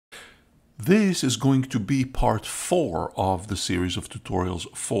This is going to be part 4 of the series of tutorials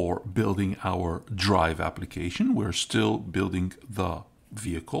for building our drive application. We're still building the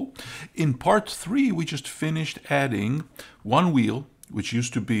vehicle. In part 3, we just finished adding one wheel, which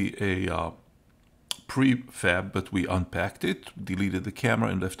used to be a prefab, but we unpacked it, deleted the camera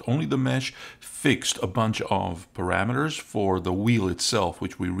and left only the mesh, fixed a bunch of parameters for the wheel itself,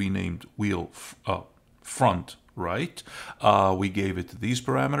 which we renamed wheel front right. We gave it these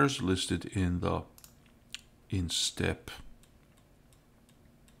parameters listed in step.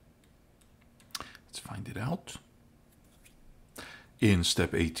 Let's find it out. In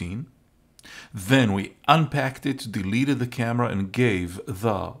step 18. Then we unpacked it, deleted the camera, and gave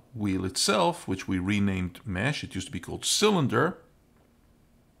the wheel itself, which we renamed mesh. It used to be called cylinder.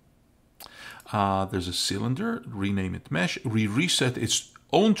 There's a cylinder, rename it mesh. We reset its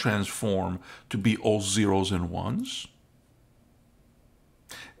own transform to be all zeros and ones.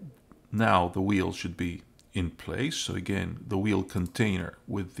 Now the wheel should be in place. So again, the wheel container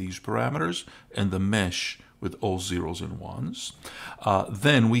with these parameters and the mesh with all zeros and ones.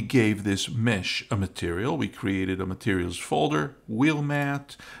 Then we gave this mesh a material. We created a materials folder, wheel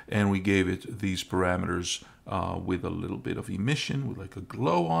mat, and we gave it these parameters with a little bit of emission, with like a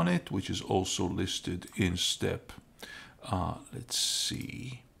glow on it, which is also listed in step, let's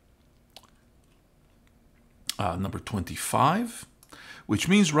see, number 25, which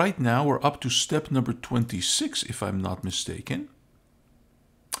means right now we're up to step number 26, if I'm not mistaken.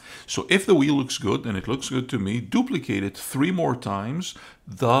 So if the wheel looks good, and it looks good to me, duplicate it 3 more times,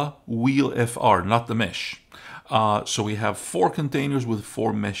 the wheel FR, not the mesh. So we have 4 containers with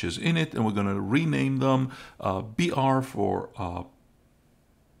 4 meshes in it, and we're going to rename them BR for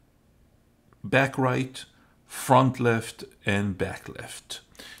back right, front left, and back left.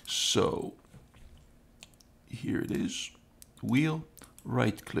 So here it is, wheel,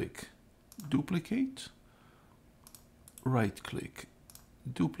 right click, duplicate, right click,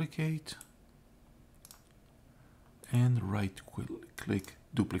 duplicate, and right click,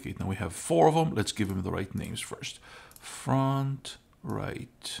 duplicate. Now we have 4 of them. Let's give them the right names first. Front,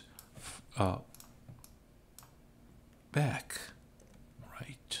 right, back,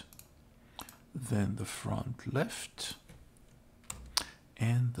 right, then the front left,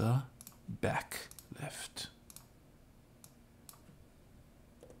 and the back left.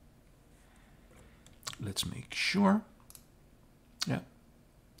 Let's make sure. Yeah.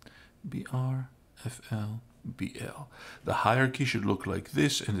 BR, FL, BL. The hierarchy should look like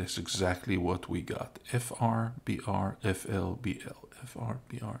this, and that's exactly what we got. FR, BR, FL, BL. FR,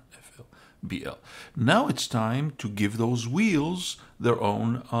 BR, FL, BL. Now it's time to give those wheels their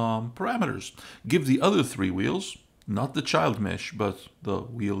own parameters. Give the other 3 wheels, not the child mesh, but the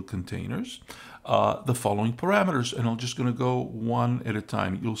wheel containers, the following parameters, and I'm just going to go one at a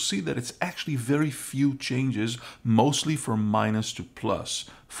time. You'll see that it's actually very few changes, mostly from minus to plus.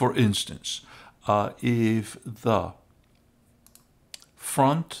 For instance, if the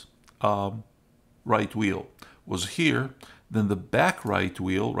front right wheel was here, then the back right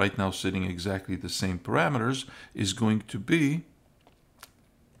wheel, right now sitting exactly the same parameters, is going to be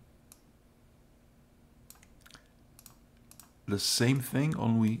the same thing,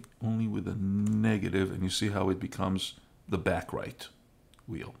 only with a negative, and you see how it becomes the back right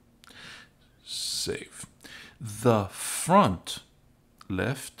wheel. Save. The front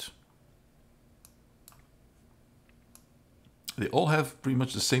left, they all have pretty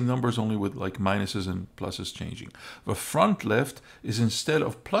much the same numbers, only with like minuses and pluses changing. The front left is, instead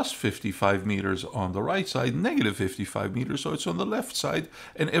of plus 55 meters on the right side, negative 55 meters, so it's on the left side,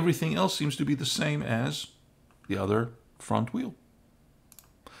 and everything else seems to be the same as the other front wheel.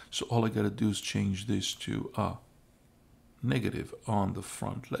 So all I got to do is change this to negative on the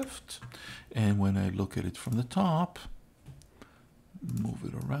front left, and when I look at it from the top, move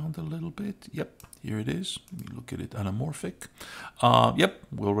it around a little bit. Yep, here it is. Let me look at it anamorphic. Yep,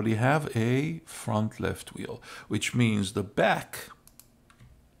 we already have a front left wheel, which means the back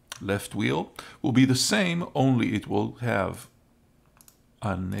left wheel will be the same, only it will have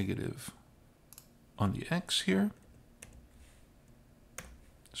a negative on the X here.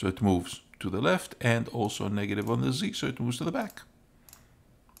 So it moves to the left, and also a negative on the Z, so it moves to the back.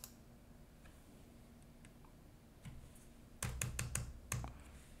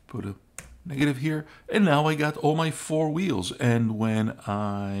 Put a negative here, and now I got all my 4 wheels. And when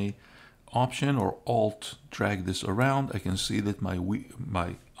I Option or Alt drag this around, I can see that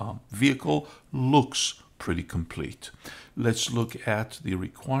my vehicle looks pretty complete. Let's look at the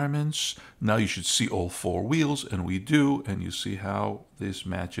requirements. Now you should see all 4 wheels, and we do, and you see how this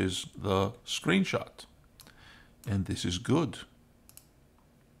matches the screenshot. And this is good.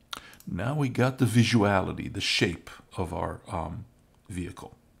 Now we got the visuality, the shape of our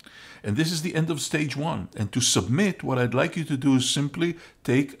vehicle. And this is the end of stage 1. And to submit, what I'd like you to do is simply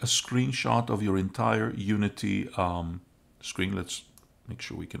take a screenshot of your entire Unity screen. Let's make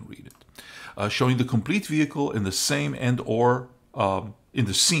sure we can read it. Showing the complete vehicle in the same and/or in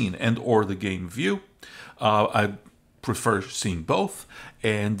the scene and/or the game view. I prefer seeing both.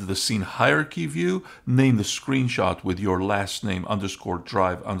 And the scene hierarchy view, name the screenshot with your last name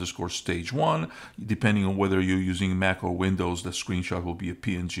 _drive_stage1. Depending on whether you're using Mac or Windows, the screenshot will be a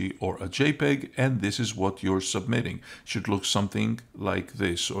PNG or a JPEG, and this is what you're submitting. It should look something like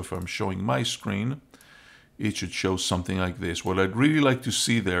this. So if I'm showing my screen, it should show something like this. What I'd really like to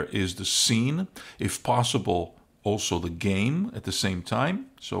see there is the scene, if possible, also the game at the same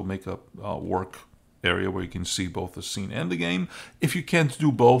time. So make a work area where you can see both the scene and the game. If you can't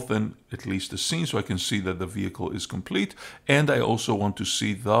do both, then at least the scene, so I can see that the vehicle is complete. And I also want to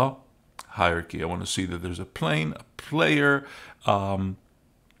see the hierarchy. I want to see that there's a plane, a player,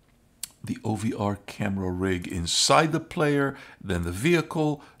 the OVR camera rig inside the player, then the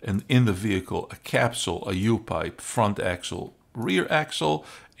vehicle, and in the vehicle a capsule, a U-pipe, front axle, rear axle,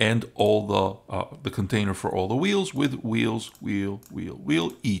 and all the container for all the wheels with wheels, wheel, wheel,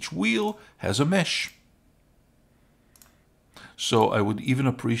 wheel. Each wheel has a mesh. So I would even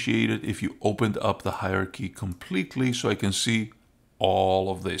appreciate it if you opened up the hierarchy completely so I can see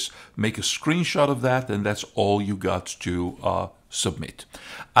all of this. Make a screenshot of that, and that's all you got to submit.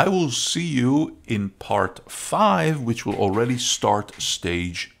 I will see you in part 5, which will already start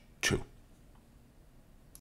stage